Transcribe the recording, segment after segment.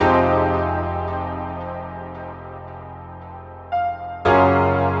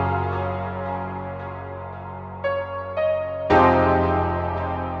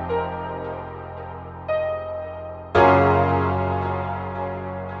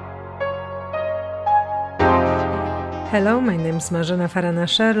Hello, my name is Marzena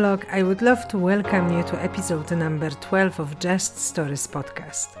Farana-Sherlock. I would love to welcome you to episode number 12 of Just Stories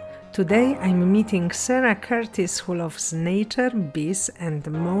podcast. Today I'm meeting Sarah Curtis, who loves nature, bees, and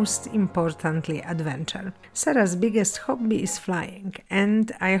most importantly, adventure. Sarah's biggest hobby is flying,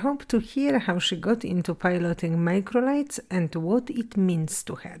 and I hope to hear how she got into piloting microlights and what it means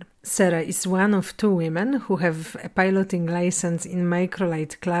to her. Sarah is one of two women who have a piloting license in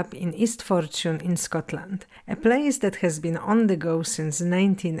Microlight Club in East Fortune in Scotland, a place that has been on the go since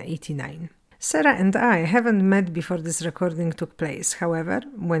 1989. Sarah and I haven't met before this recording took place. However,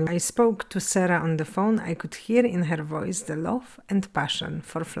 when I spoke to Sarah on the phone, I could hear in her voice the love and passion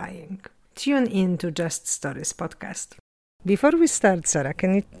for flying. Tune in to Just Stories podcast. Before we start, Sarah,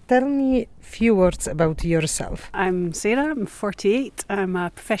 can you tell me a few words about yourself? I'm Sarah, I'm 48, I'm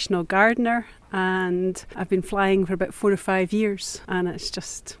a professional gardener and I've been flying for about 4 or 5 years, and it's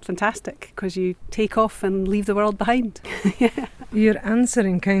just fantastic because you take off and leave the world behind. Yeah. You're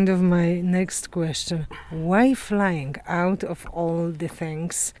answering kind of my next question. Why flying out of all the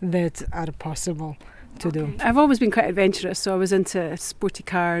things that are possible to do? I've always been quite adventurous, so I was into sporty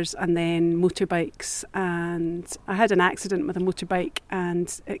cars and then motorbikes, and I had an accident with a motorbike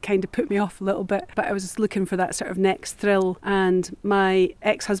and it kind of put me off a little bit, but I was looking for that sort of next thrill, and my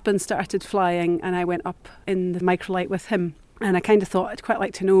ex-husband started flying and I went up in the microlight with him. And I kind of thought I'd quite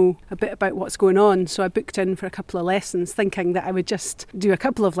like to know a bit about what's going on. So I booked in for a couple of lessons, thinking that I would just do a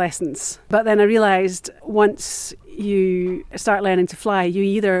couple of lessons. But then I realised once you start learning to fly, you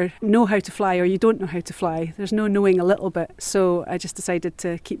either know how to fly or you don't know how to fly. There's no knowing a little bit. So I just decided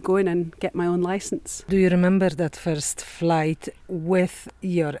to keep going and get my own licence. Do you remember that first flight with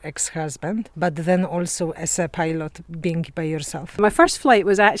your ex-husband, but then also as a pilot, being by yourself? My first flight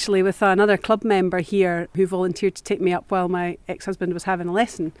was actually with another club member here who volunteered to take me up while my ex-husband was having a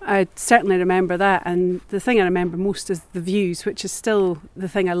lesson. I certainly remember that, and the thing I remember most is the views, which is still the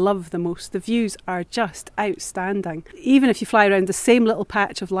thing I love the most. The views are just outstanding. Even if you fly around the same little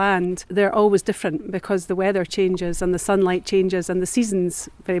patch of land, they're always different because the weather changes and the sunlight changes and the seasons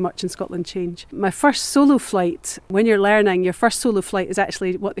very much in Scotland change. My first solo flight, when you're learning, your first solo flight is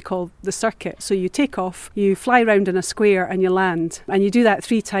actually what they call the circuit. So you take off, you fly around in a square and you land. And you do that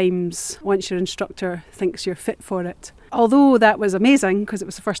 3 times once your instructor thinks you're fit for it. Although that was amazing because it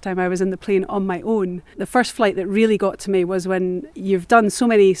was the first time I was in the plane on my own, the first flight that really got to me was when you've done so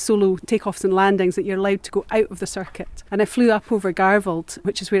many solo takeoffs and landings that you're allowed to go out of the circuit. And I flew up over Garvold,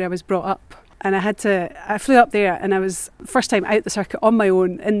 which is where I was brought up. And I flew up there and I was first time out the circuit on my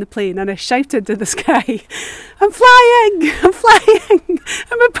own in the plane, and I shouted to the sky, I'm flying,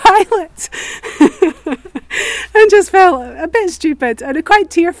 I'm a pilot. And just felt a bit stupid and quite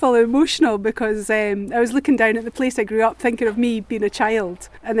tearful and emotional because I was looking down at the place I grew up, thinking of me being a child,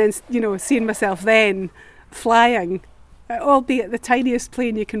 and then, seeing myself then flying, albeit the tiniest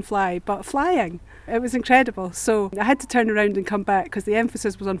plane you can fly, but flying. It was incredible. So I had to turn around and come back because the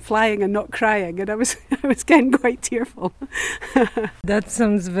emphasis was on flying and not crying, and I was getting quite tearful. That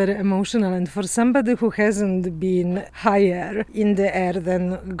sounds very emotional, and for somebody who hasn't been higher in the air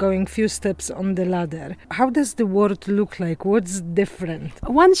than going few steps on the ladder, how does the world look like? What's different?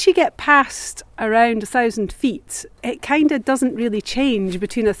 Once you get past around 1,000 feet, it kind of doesn't really change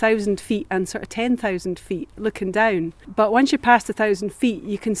between 1,000 feet and sort of 10,000 feet looking down. But once you're past 1,000 feet,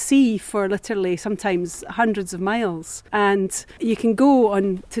 you can see for literally sometimes hundreds of miles. And you can go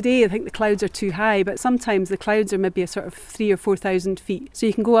on, today I think the clouds are too high, but sometimes the clouds are maybe a sort of 3,000 or 4,000 feet. So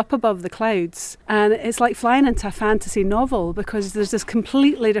you can go up above the clouds, and it's like flying into a fantasy novel because there's this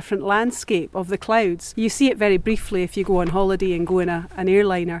completely different landscape of the clouds. You see it very briefly if you go on holiday and go in an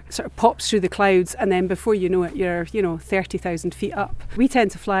airliner. It sort of pops through the clouds, and then before you know it, you're 30,000 feet up. We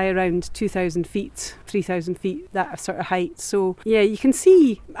tend to fly around 2,000 feet, 3,000 feet, that sort of height. So yeah, you can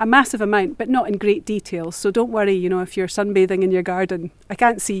see a massive amount, but not in great detail. So don't worry, if you're sunbathing in your garden, I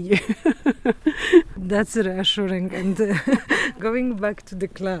can't see you. That's reassuring. And going back to the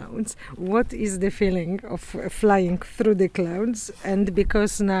clouds, what is the feeling of flying through the clouds? And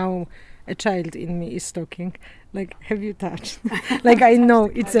because now a child in me is talking, have you touched? I know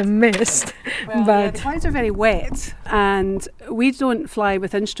it's a mist, well, but... Yeah, the clouds are very wet, and we don't fly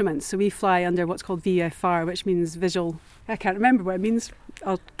with instruments, so we fly under what's called VFR, which means visual... I can't remember what it means.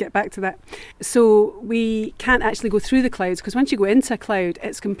 I'll get back to that. So we can't actually go through the clouds because once you go into a cloud,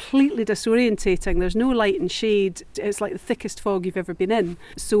 it's completely disorientating. There's no light and shade. It's like the thickest fog you've ever been in.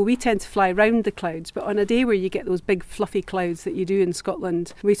 So we tend to fly around the clouds. But on a day where you get those big fluffy clouds that you do in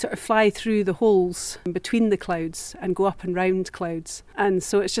Scotland, we sort of fly through the holes between the clouds and go up and round clouds. And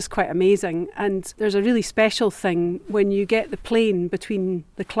so it's just quite amazing. And there's a really special thing when you get the plane between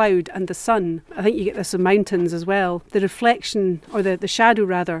the cloud and the sun. I think you get this in mountains as well. The reflection, or the shadow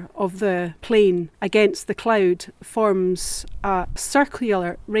rather, of the plane against the cloud forms a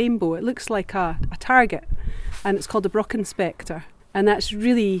circular rainbow. It looks like a target, and it's called a Brockenspector. And that's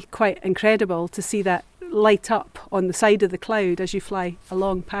really quite incredible to see that light up on the side of the cloud as you fly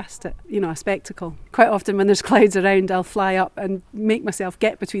along past it. You know, a spectacle. Quite often when there's clouds around, I'll fly up and make myself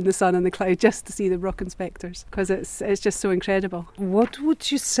get between the sun and the cloud just to see the Brockenspectors, because it's just so incredible. What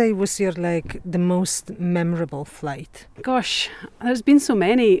would you say was your the most memorable flight? Gosh, there's been so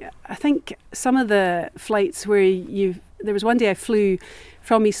many. I think some of the flights where there was one day I flew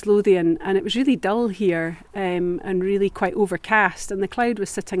from East Lothian and it was really dull here and really quite overcast, and the cloud was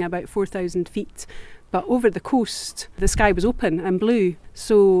sitting about 4,000 feet. But over the coast, the sky was open and blue.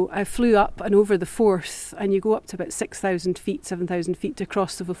 So I flew up and over the Forth, and you go up to about 6,000 feet, 7,000 feet to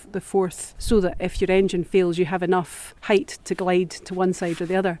cross the Forth, so that if your engine fails, you have enough height to glide to one side or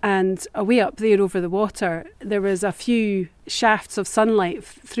the other. And away up there over the water, there was a few shafts of sunlight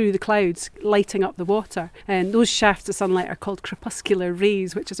through the clouds lighting up the water. And those shafts of sunlight are called crepuscular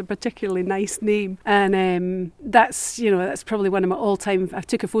rays, which is a particularly nice name. And that's probably one of my all-time... I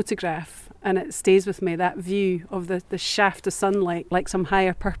took a photograph and it stays with me, that view of the shaft of sunlight, like some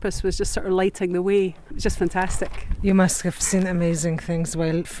higher purpose was just sort of lighting the way. It's just fantastic. You must have seen amazing things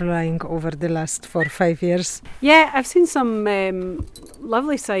while flying over the last 4 or 5 years. Yeah, I've seen some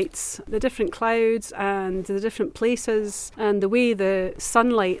lovely sights, the different clouds and the different places and the way the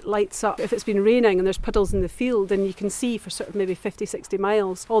sunlight lights up. If it's been raining and there's puddles in the field, and you can see for sort of maybe 50, 60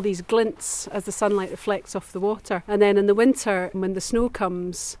 miles all these glints as the sunlight reflects off the water. And then in the winter, when the snow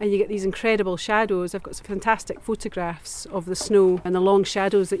comes and you get these incredible shadows, I've got some fantastic photographs of the snow and the long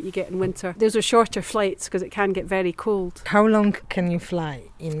shadows that you get in winter. Those are shorter flights because it can get very cold. How long can you fly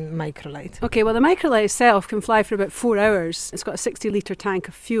in microlight? Okay, well the microlight itself can fly for about 4 hours. It's got a 60-litre tank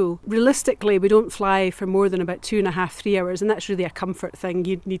of fuel. Realistically, we don't fly for more than about 2.5, 3 hours, and that's really a comfort thing.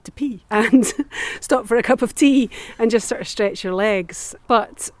 You'd need to pee and stop for a cup of tea and just sort of stretch your legs.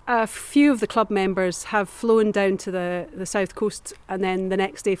 But a few of the club members have flown down to the south coast and then the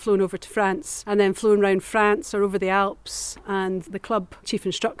next day flown over to France and then flown around France or over the Alps. And the club chief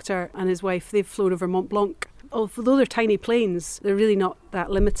instructor and his wife, they've flown over Mont Blanc. Although they're tiny planes, they're really not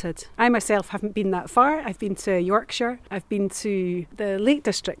that limited. I myself haven't been that far. I've been to Yorkshire. I've been to the Lake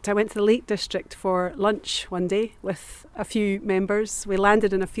District. I went to the Lake District for lunch one day with a few members. We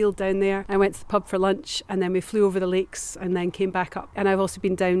landed in a field down there. I went to the pub for lunch and then we flew over the lakes and then came back up. And I've also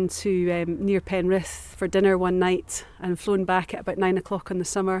been down to near Penrith for dinner one night and flown back at about 9 o'clock in the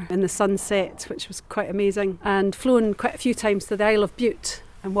summer in the sunset, which was quite amazing. And flown quite a few times to the Isle of Bute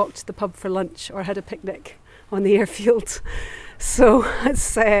and walked to the pub for lunch or had a picnic on the airfield. So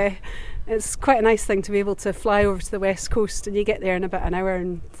it's quite a nice thing to be able to fly over to the west coast, and you get there in about an hour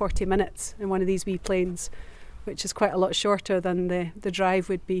and 40 minutes in one of these wee planes, which is quite a lot shorter than the drive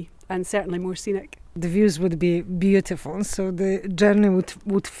would be, and certainly more scenic. The views would be beautiful, so the journey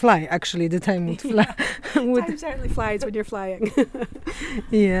would fly. Actually, the time would fly. Time certainly flies when you're flying.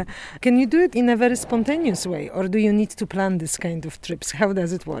 Yeah. Can you do it in a very spontaneous way, or do you need to plan this kind of trips? How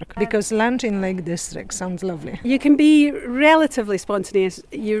does it work? Because lunch in Lake District sounds lovely. You can be relatively spontaneous.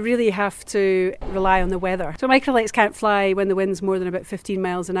 You really have to rely on the weather. So microlights can't fly when the wind's more than about 15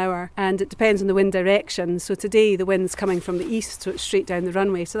 miles an hour, and it depends on the wind direction. So today the wind's coming from the east, so it's straight down the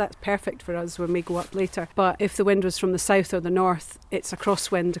runway. So that's perfect for us when we go up later. But if the wind was from the south or the north, it's a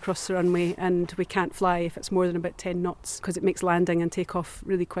crosswind across the runway, and we can't fly if it's more than about 10 knots because it makes landing and takeoff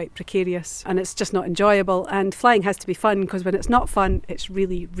really quite precarious, and it's just not enjoyable. And flying has to be fun, because when it's not fun, it's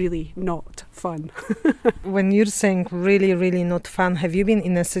really, really not fun. When you're saying really, really not fun, have you been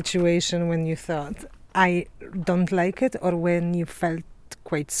in a situation when you thought, I don't like it, or when you felt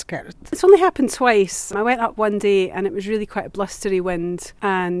quite scared? It's only happened twice. I went up one day and it was really quite a blustery wind,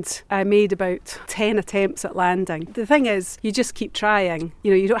 and I made about 10 attempts at landing. The thing is, you just keep trying.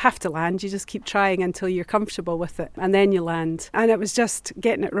 You don't have to land, you just keep trying until you're comfortable with it, and then you land. And it was just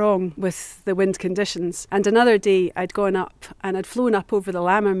getting it wrong with the wind conditions. And another day I'd gone up and I'd flown up over the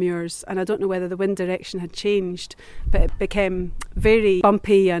Lammermuirs, and I don't know whether the wind direction had changed, but it became very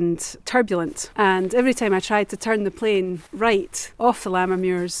bumpy and turbulent. And every time I tried to turn the plane right off the Lammermuirs,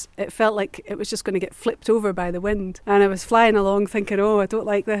 Lammermuirs, it felt like it was just going to get flipped over by the wind. And I was flying along thinking, I don't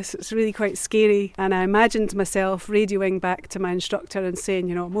like this, it's really quite scary. And I imagined myself radioing back to my instructor and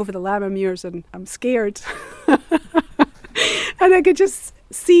saying, I'm over the Lammermuirs and I'm scared. And I could just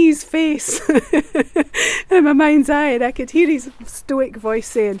see his face in my mind's eye, and I could hear his stoic voice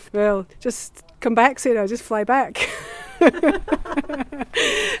saying, well, just come back, Sarah, just fly back.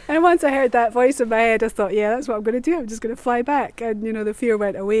 And once I heard that voice in my head, I thought, yeah, that's what I'm going to do. I'm just going to fly back. And, the fear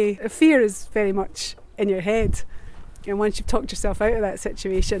went away. The fear is very much in your head. And once you've talked yourself out of that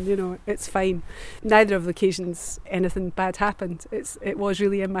situation, it's fine. Neither of the occasions anything bad happened. It was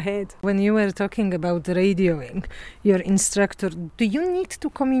really in my head. When you were talking about radioing, your instructor, do you need to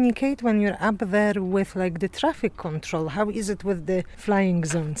communicate when you're up there with the traffic control? How is it with the flying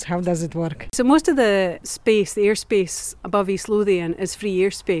zones? How does it work? So most of the space, the airspace above East Lothian is free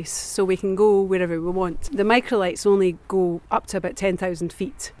airspace, so we can go wherever we want. The microlights only go up to about 10,000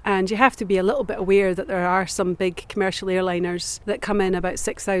 feet, and you have to be a little bit aware that there are some big commercial airliners that come in about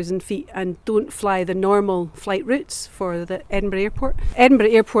 6,000 feet and don't fly the normal flight routes for the Edinburgh Airport. Edinburgh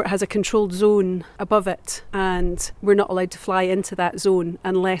Airport has a controlled zone above it, and we're not allowed to fly into that zone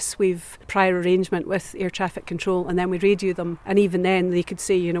unless we've prior arrangement with air traffic control, and then we radio them, and even then they could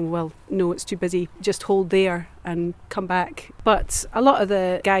say, well, no, it's too busy, just hold there and come back. But a lot of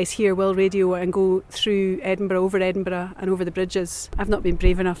the guys here will radio and go through Edinburgh, over Edinburgh and over the bridges. I've not been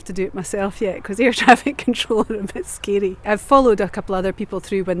brave enough to do it myself yet because air traffic control are a bit scary. I've followed a couple other people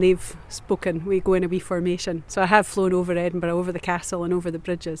through when they've spoken. We go in a wee formation. So I have flown over Edinburgh, over the castle and over the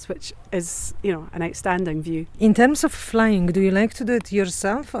bridges, which is, an outstanding view. In terms of flying, do you like to do it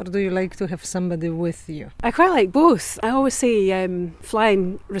yourself or do you like to have somebody with you? I quite like both. I always say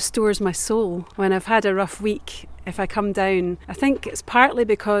flying restores my soul. When I've had a rough week, if I come down, I think it's partly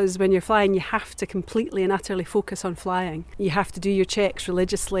because when you're flying you have to completely and utterly focus on flying. You have to do your checks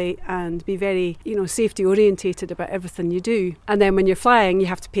religiously and be very, safety orientated about everything you do. And then when you're flying you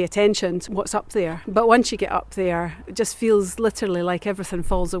have to pay attention to what's up there. But once you get up there, it just feels literally like everything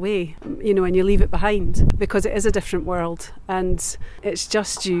falls away, and you leave it behind, because it is a different world and it's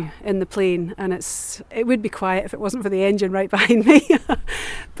just you in the plane, and it would be quiet if it wasn't for the engine right behind me.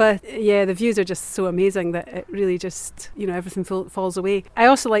 But yeah, the views are just so amazing that it really just, everything falls away. I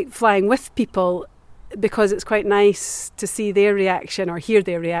also like flying with people because it's quite nice to see their reaction or hear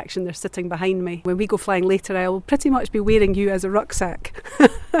their reaction. They're sitting behind me. When we go flying later, I will pretty much be wearing you as a rucksack.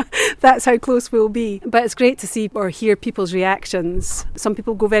 That's how close we'll be. But it's great to see or hear people's reactions. Some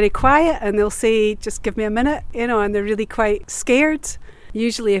people go very quiet and they'll say, just give me a minute, and they're really quite scared.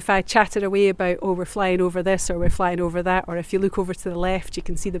 Usually if I chatted away about, we're flying over this or we're flying over that, or if you look over to the left you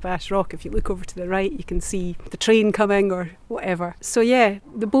can see the Bass Rock, if you look over to the right you can see the train coming or whatever. So yeah,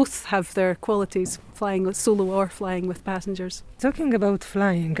 they both have their qualities, flying solo or flying with passengers. Talking about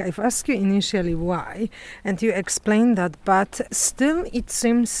flying, I've asked you initially why, and you explained that, but still it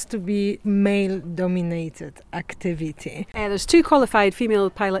seems to be male-dominated activity. There's 2 qualified female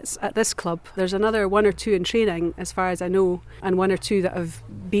pilots at this club. There's another 1 or 2 in training, as far as I know, and 1 or 2 that have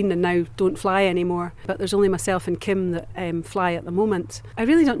been and now don't fly anymore. But there's only myself and Kim that fly at the moment. I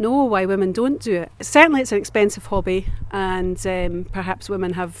really don't know why women don't do it. Certainly it's an expensive hobby, and perhaps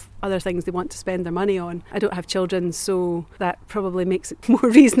women have other things they want to spend their money on. I don't have children, so that probably makes it more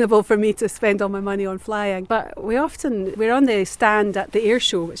reasonable for me to spend all my money on flying. But we're on the stand at the air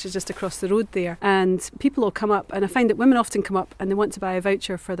show, which is just across the road there, and people will come up, and I find that women often come up and they want to buy a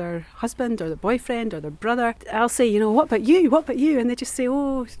voucher for their husband or their boyfriend or their brother. I'll say, what about you? And they just say,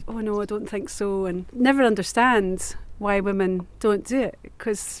 oh no, I don't think so, and never understand why women don't do it,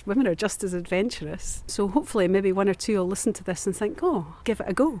 because women are just as adventurous. So hopefully maybe 1 or 2 will listen to this and think, give it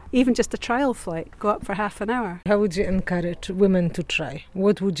a go. Even just a trial flight, go up for half an hour. How would you encourage women to try?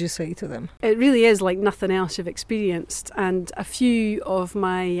 What would you say to them? It really is like nothing else you've experienced. And a few of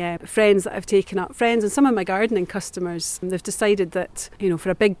my friends that I've taken up, friends and some of my gardening customers, they've decided that, for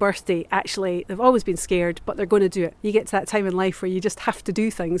a big birthday, actually they've always been scared, but they're going to do it. You get to that time in life where you just have to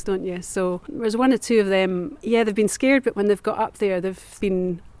do things, don't you? So there's 1 or 2 of them, they've been scared, but when they've got up there they've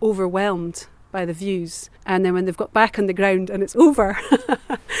been overwhelmed by the views, and then when they've got back on the ground and it's over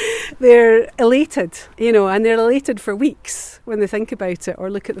they're elated, and they're elated for weeks when they think about it or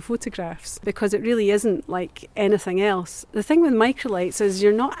look at the photographs, because it really isn't like anything else. The thing with microlights is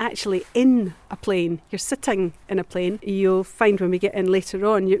you're not actually in a plane, you're sitting in a plane. You'll find when we get in later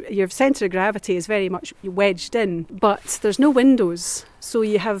on, your centre of gravity is very much wedged in, but there's no windows, so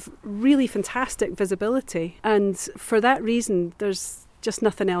you have really fantastic visibility, and for that reason there's just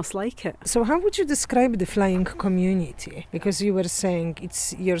nothing else like it. So how would you describe the flying community? Because you were saying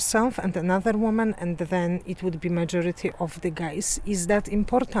it's yourself and another woman, and then it would be majority of the guys. Is that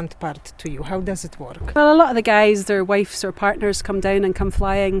important part to you? How does it work? Well, a lot of the guys, their wives or partners come down and come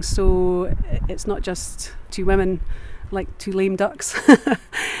flying, so it's not just two women like two lame ducks.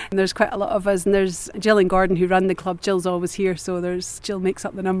 And there's quite a lot of us, and there's Jill and Gordon who run the club. Jill's always here, so Jill makes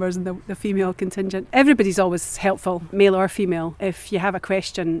up the numbers and the female contingent. Everybody's always helpful, male or female. If you have a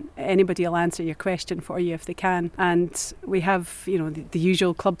question, anybody will answer your question for you if they can. And we have, the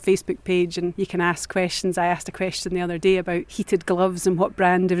usual club Facebook page, and you can ask questions. I asked a question the other day about heated gloves and what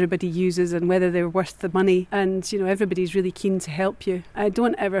brand everybody uses and whether they're worth the money. And, everybody's really keen to help you. I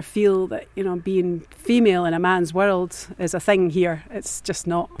don't ever feel that, being female in a man's world is a thing here. It's just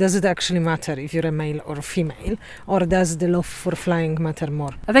not. Does it actually matter if you're a male or a female, or does the love for flying matter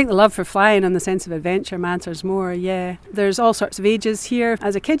more? I think the love for flying and the sense of adventure matters more, yeah. There's all sorts of ages here.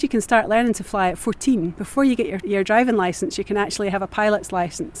 As a kid, you can start learning to fly at 14. Before you get your driving licence, you can actually have a pilot's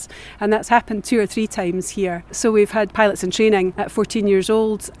licence, and that's happened 2 or 3 times here. So we've had pilots in training at 14 years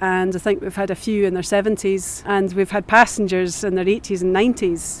old, and I think we've had a few in their 70s, and we've had passengers in their 80s and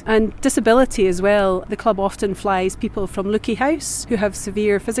 90s. And disability as well. The club often flies people from Lukey House who have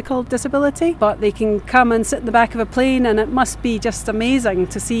severe physical disability, but they can come and sit in the back of a plane, and it must be just amazing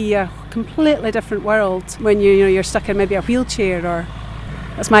to see a completely different world when you're stuck in maybe a wheelchair. Or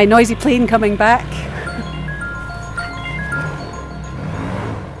that's my noisy plane coming back.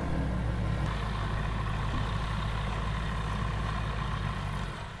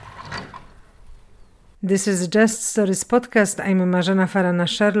 This is Just Stories podcast. I'm Marzena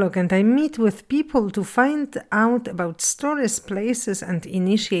Farana-Sherlock, and I meet with people to find out about stories, places and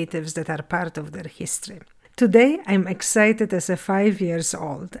initiatives that are part of their history. Today, I'm excited as a 5 years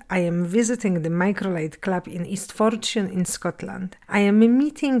old. I am visiting the Microlight Club in East Fortune in Scotland. I am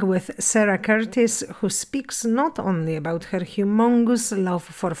meeting with Sarah Curtis, who speaks not only about her humongous love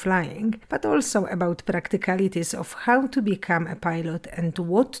for flying, but also about practicalities of how to become a pilot and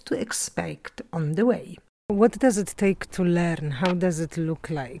what to expect on the way. What does it take to learn? How does it look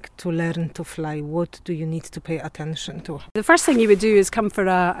like to learn to fly? What do you need to pay attention to? The first thing you would do is come for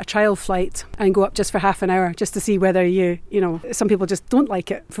a trial flight and go up just for half an hour just to see whether some people just don't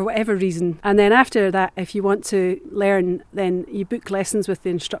like it for whatever reason. And then after that, if you want to learn, then you book lessons with the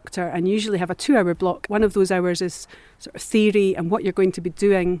instructor and usually have a 2-hour block. One of those hours is sort of theory and what you're going to be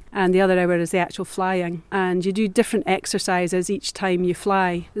doing, and the other hour is the actual flying. And you do different exercises each time you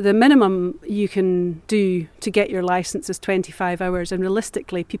fly. The minimum you can do to get your licence is 25 hours, and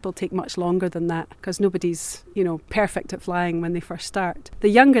realistically people take much longer than that because nobody's perfect at flying when they first start. The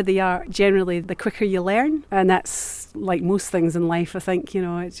younger they are, generally the quicker you learn, and that's like most things in life. I think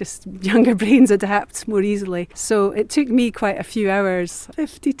it's just younger brains adapt more easily. So it took me quite a few hours,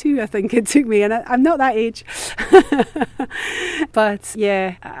 52 I think it took me, and I'm not that age. But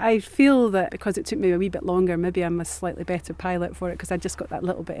yeah, I feel that because it took me a wee bit longer, maybe I'm a slightly better pilot for it because I just got that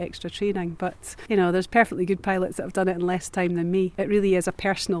little bit extra training. But there's perfectly good pilots that have done it in less time than me. It really is a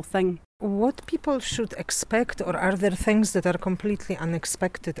personal thing. What people should expect, or are there things that are completely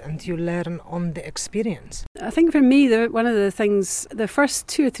unexpected and you learn on the experience? I think for me, one of the things, the first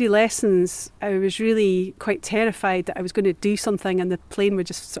 2 or 3 lessons, I was really quite terrified that I was going to do something and the plane would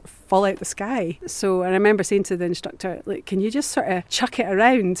just sort of fall out the sky. So I remember saying to the instructor, look, can you just sort of chuck it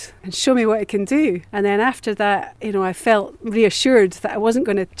around and show me what it can do? And then after that, I felt reassured that I wasn't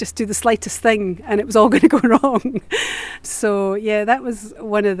going to just do the slightest thing and it was all going to go wrong. So yeah, that was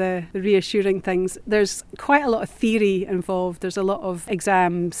one of the reassuring things. There's quite a lot of theory involved. There's a lot of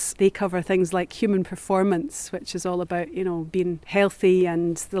exams. They cover things like human performance, which is all about, being healthy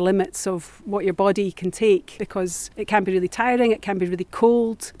and the limits of what your body can take, because it can be really tiring, it can be really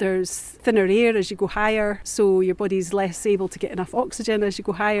cold. There's thinner air as you go higher, so your body's less able to get enough oxygen as you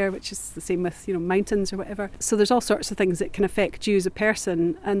go higher, which is the same with, mountains or whatever. So there's all sorts of things that can affect you as a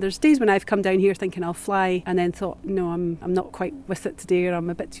person. And there's days when I've come down here thinking I'll fly and then thought, no, I'm not quite with it today, or I'm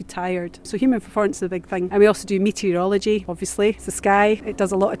a bit too tired. So human performance is a big thing. And we also do meteorology, obviously. It's the sky. It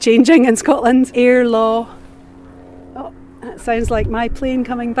does a lot of changing in Scotland. Air law. Oh, that sounds like my plane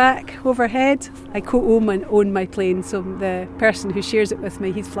coming back overhead. I co-own and own my plane, so the person who shares it with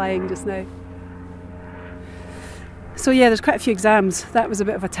me, he's flying just now. So yeah, there's quite a few exams. That was a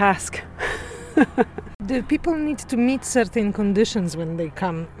bit of a task. Do people need to meet certain conditions when they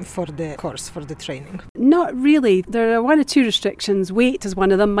come for the course, for the training? Not really. There are one or two restrictions. Weight is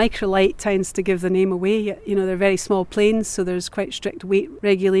one of them. Microlight tends to give the name away. You know, they're very small planes, so there's quite strict weight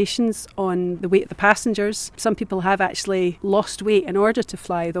regulations on the weight of the passengers. Some people have actually lost weight in order to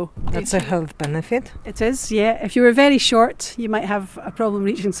fly, though. That's a health benefit. It is, yeah. If you were very short, you might have a problem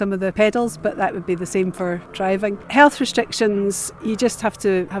reaching some of the pedals, but that would be the same for driving. Health restrictions, you just have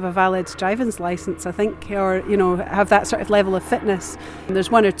to have a valid driving licence, I think, or, you know, have that sort of level of fitness. And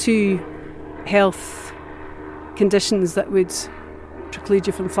there's one or two health conditions that would preclude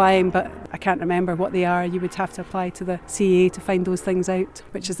you from flying, but I can't remember what they are. You would have to apply to the CAA to find those things out,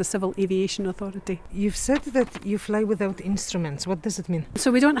 which is the Civil Aviation Authority. You've said that you fly without instruments. What does it mean? So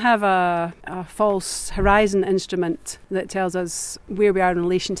we don't have a false horizon instrument that tells us where we are in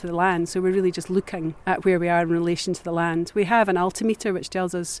relation to the land. So we're really just looking at where we are in relation to the land. We have an altimeter which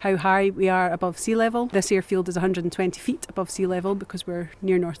tells us how high we are above sea level. This airfield is 120 feet above sea level because we're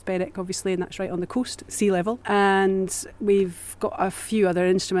near North Berwick, obviously, and that's right on the coast, sea level. And we've got a few other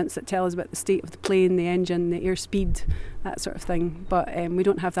instruments that tell us about the state of the plane, the engine, the airspeed, that sort of thing. But we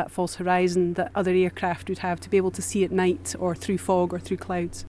don't have that false horizon that other aircraft would have to be able to see at night or through fog or through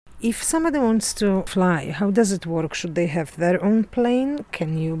clouds. If somebody wants to fly, how does it work? Should they have their own plane?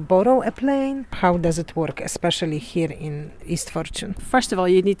 Can you borrow a plane? How does it work, especially here in East Fortune? First of all,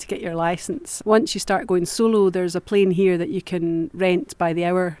 you need to get your licence. Once you start going solo, there's a plane here that you can rent by the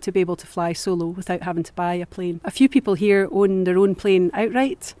hour to be able to fly solo without having to buy a plane. A few people here own their own plane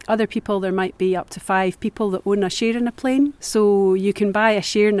outright. Other people, there might be up to 5 people that own a share in a plane. So you can buy a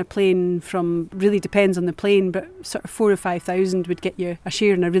share in a plane from, really depends on the plane, but sort of 4,000 or 5,000 would get you a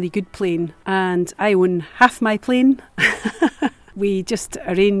share in a really good plane, and I own half my plane. We just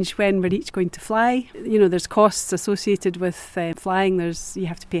arrange when we're each going to fly. You know, there's costs associated with flying. You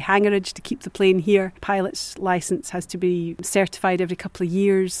have to pay hangarage to keep the plane here. Pilot's licence has to be certified every couple of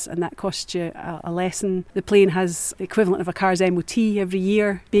years, and that costs you a lesson. The plane has the equivalent of a car's MOT every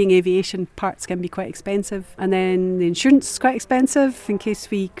year. Being aviation, parts can be quite expensive. And then the insurance is quite expensive in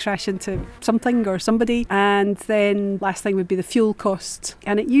case we crash into something or somebody. And then last thing would be the fuel cost.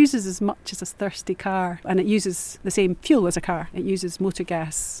 And it uses as much as a thirsty car, and it uses the same fuel as a car. It uses motor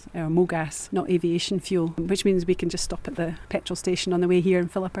gas, or MoGas, not aviation fuel, which means we can just stop at the petrol station on the way here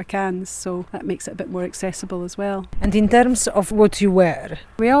and fill up our cans, so that makes it a bit more accessible as well. And in terms of what you wear?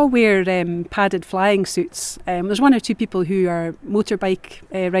 We all wear padded flying suits. There's one or two people who are motorbike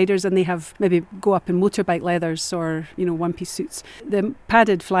riders, and they have maybe go up in motorbike leathers or, you know, one-piece suits. The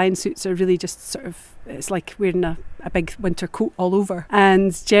padded flying suits are really just sort of, it's like wearing a big winter coat all over.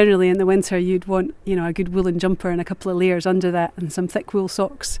 And generally in the winter you'd want, you know, a good woolen jumper and a couple of layers under that and some thick wool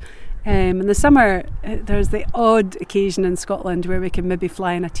socks. In the summer there's the odd occasion in Scotland where we can maybe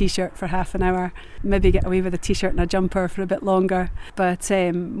fly in a t-shirt for half an hour, maybe get away with a t-shirt and a jumper for a bit longer, but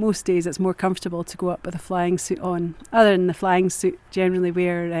most days it's more comfortable to go up with a flying suit on. Other than the flying suit, generally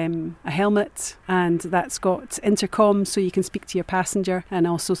wear a helmet, and that's got intercom so you can speak to your passenger, and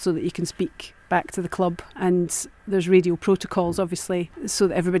also so that you can speak back to the club, and there's radio protocols obviously so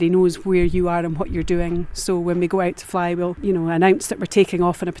that everybody knows where you are and what you're doing. So when we go out to fly, we'll, you know, announce that we're taking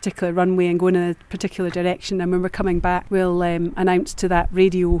off on a particular runway and going in a particular direction, and when we're coming back we'll announce to that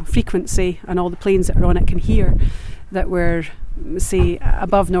radio frequency, and all the planes that are on it can hear that we're, say,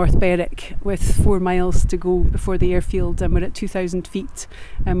 above North Berwick with 4 miles to go before the airfield, and we're at 2,000 feet,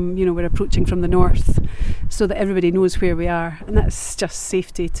 and you know, we're approaching from the north, so that everybody knows where we are, and that's just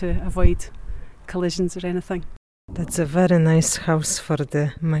safety to avoid collisions or anything. That's a very nice house for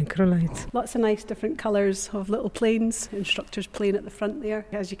the microlight. Lots of nice different colours of little planes, instructors playing at the front there.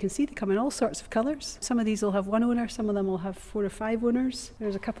 As you can see, they come in all sorts of colours. Some of these will have one owner, some of them will have 4 or 5 owners.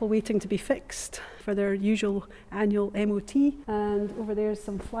 There's a couple waiting to be fixed for their usual annual MOT, and over there's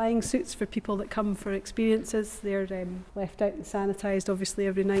some flying suits for people that come for experiences. They're left out and sanitised obviously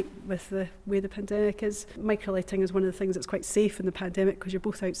every night with the way the pandemic is. Microlighting is one of the things that's quite safe in the pandemic because you're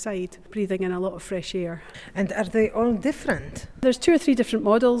both outside breathing in a lot of fresh air. And are they all different? There's 2 or 3 different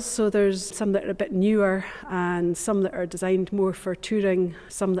models, so there's some that are a bit newer and some that are designed more for touring,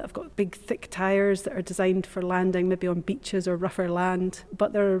 some that have got big thick tyres that are designed for landing maybe on beaches or rougher land,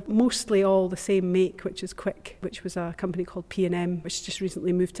 but they're mostly all the same make, which is Quick, which was a company called P&M, which just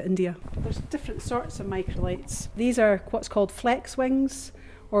recently moved to India. There's different sorts of microlights. These are what's called flex wings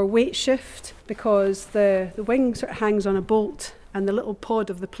or weight shift, because the wing sort of hangs on a bolt and the little pod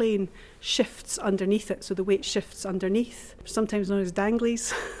of the plane shifts underneath it, so the weight shifts underneath, sometimes known as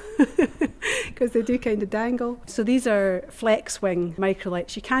danglies. because they do kind of dangle. So these are flex wing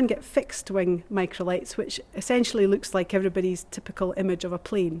microlights. You can get fixed wing microlights, which essentially looks like everybody's typical image of a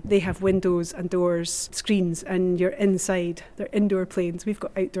plane. They have windows and doors, screens, and you're inside. They're indoor planes. We've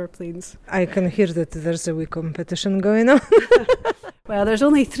got outdoor planes. I can hear that there's a wee competition going on. Well, there's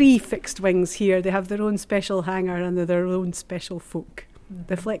only 3 fixed wings here. They have their own special hangar and they're their own special folk.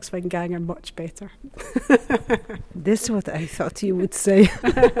 The flex wing gang are much better. This is what I thought you would say.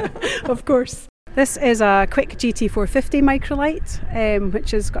 Of course. This is a quick GT450 microlight,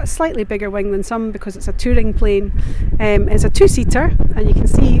 which has got a slightly bigger wing than some because it's a touring plane. It's a 2-seater, and you can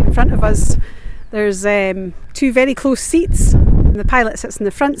see in front of us there's 2 very close seats. The pilot sits in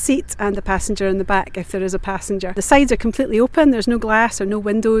the front seat and the passenger in the back, if there is a passenger. The sides are completely open, there's no glass or no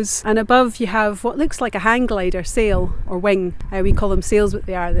windows, and above you have what looks like a hang glider sail or wing. We call them sails, but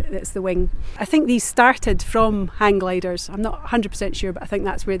they are, it's the wing. I think these started from hang gliders. I'm not 100% sure, but I think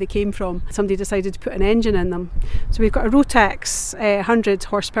that's where they came from. Somebody decided to put an engine in them. So we've got a Rotax 100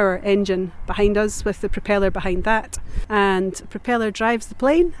 horsepower engine behind us with the propeller behind that, and the propeller drives the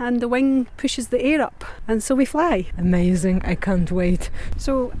plane and the wing pushes the air up, and so we fly. Amazing, I can't wait.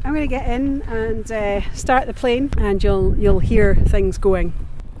 So I'm going to get in and start the plane, and you'll hear things going.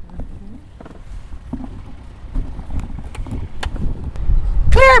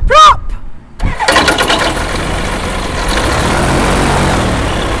 Clear prop!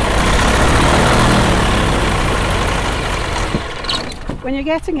 When you're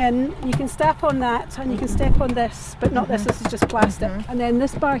getting in, you can step on that and you can step on this, but not this is just plastic. And then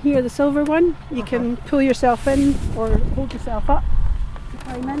this bar here, the silver one, you can pull yourself in or hold yourself up to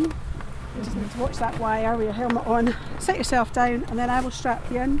climb in. You just need to watch that wire with your helmet on. Sit yourself down and then I will strap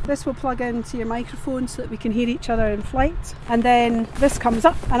you in. This will plug into your microphone so that we can hear each other in flight. And then this comes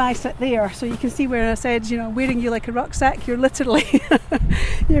up and I sit there. So you can see where I said, wearing you like a rucksack, you're literally,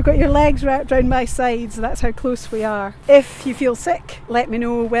 you've got your legs wrapped around my sides. That's how close we are. If you feel sick, let me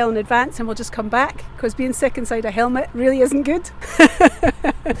know well in advance and we'll just come back, because being sick inside a helmet really isn't good.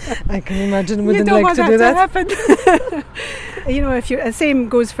 I can imagine, wouldn't like to do that. Happen. If you're, the same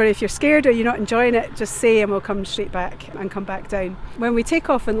goes for if you're scared or you're not enjoying it, just say and we'll come straight back and come back down. When we take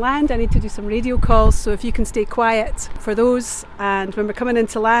off and land, I need to do some radio calls, so if you can stay quiet for those. And when we're coming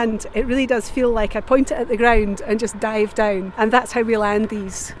into land, it really does feel like I point it at the ground and just dive down, and that's how we land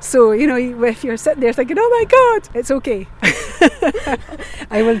these. So if you're sitting there thinking, oh my god, it's okay.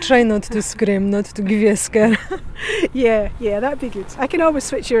 I will try not to scream, not to give you a scare. Yeah, that'd be good. I can always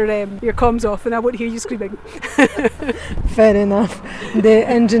switch your comms off and I won't hear you screaming. Fair enough. The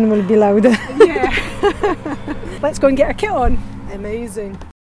engine will be louder. Yeah. Let's go and get our kit on. Amazing.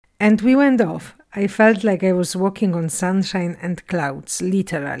 And we went off. I felt like I was walking on sunshine and clouds,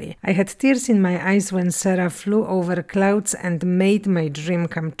 literally. I had tears in my eyes when Sarah flew over clouds and made my dream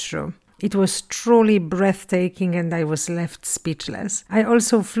come true. It was truly breathtaking and I was left speechless. I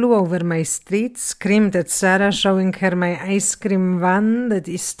also flew over my street, screamed at Sarah, showing her my ice cream van that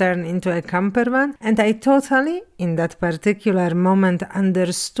is turned into a camper van, and I totally, in that particular moment,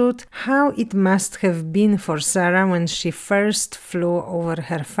 understood how it must have been for Sarah when she first flew over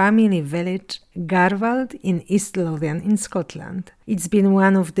her family village, Garvald, in East Lothian in Scotland. It's been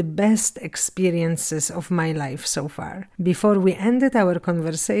one of the best experiences of my life so far. Before we ended our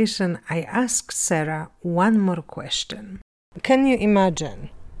conversation, I asked Sarah one more question. Can you imagine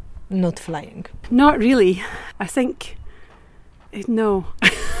not flying? Not really. I think, no.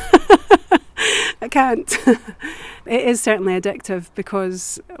 I can't. It is certainly addictive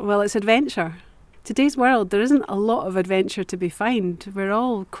because, it's adventure. Today's world, there isn't a lot of adventure to be found. We're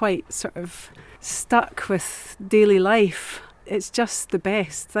all quite sort of stuck with daily life. It's just the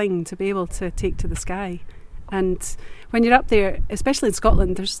best thing to be able to take to the sky. And when you're up there, especially in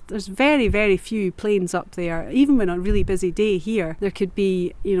Scotland, there's very, very few planes up there. Even when on a really busy day here, there could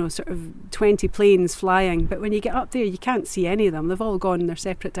be, sort of 20 planes flying. But when you get up there, you can't see any of them. They've all gone in their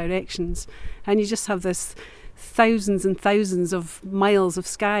separate directions. And you just have this thousands and thousands of miles of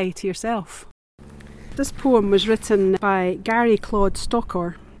sky to yourself. This poem was written by Gary Claude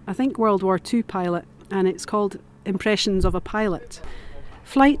Stocker, I think World War II pilot, and it's called Impressions of a Pilot.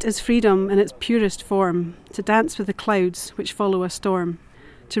 Flight is freedom in its purest form, to dance with the clouds which follow a storm,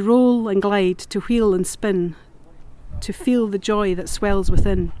 to roll and glide, to wheel and spin, to feel the joy that swells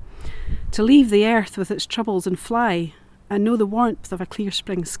within, to leave the earth with its troubles and fly, and know the warmth of a clear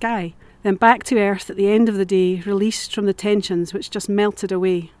spring sky, then back to earth at the end of the day, released from the tensions which just melted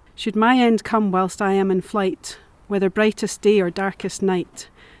away. Should my end come whilst I am in flight, whether brightest day or darkest night,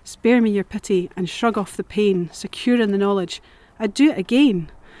 spare me your pity and shrug off the pain, secure in the knowledge I'd do it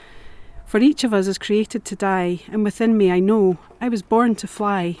again. For each of us is created to die, and within me I know I was born to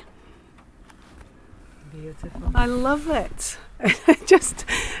fly. beautiful. I love it.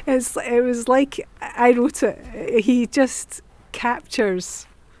 It was like I wrote it. He just captures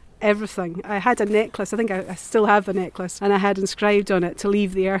everything. I had a necklace, I think I still have the necklace, and I had inscribed on it, "To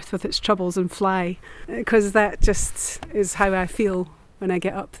leave the earth with its troubles and fly," because that just is how I feel when I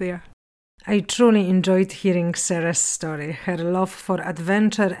get up there. I truly enjoyed hearing Sarah's story. Her love for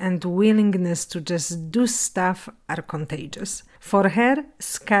adventure and willingness to just do stuff are contagious. For her,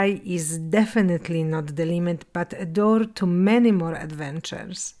 sky is definitely not the limit, but a door to many more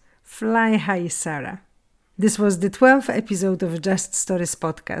adventures. Fly high, Sarah. This was the 12th episode of Just Stories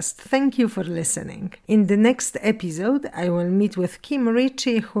podcast. Thank you for listening. In the next episode, I will meet with Kim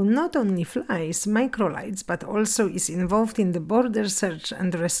Ritchie, who not only flies microlights, but also is involved in the Border Search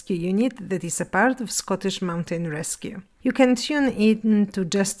and Rescue Unit that is a part of Scottish Mountain Rescue. You can tune in to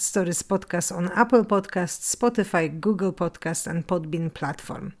Just Stories podcast on Apple Podcasts, Spotify, Google Podcasts and Podbean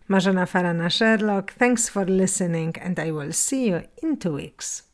platform. Marzena Farana-Sherlock, thanks for listening, and I will see you in 2 weeks.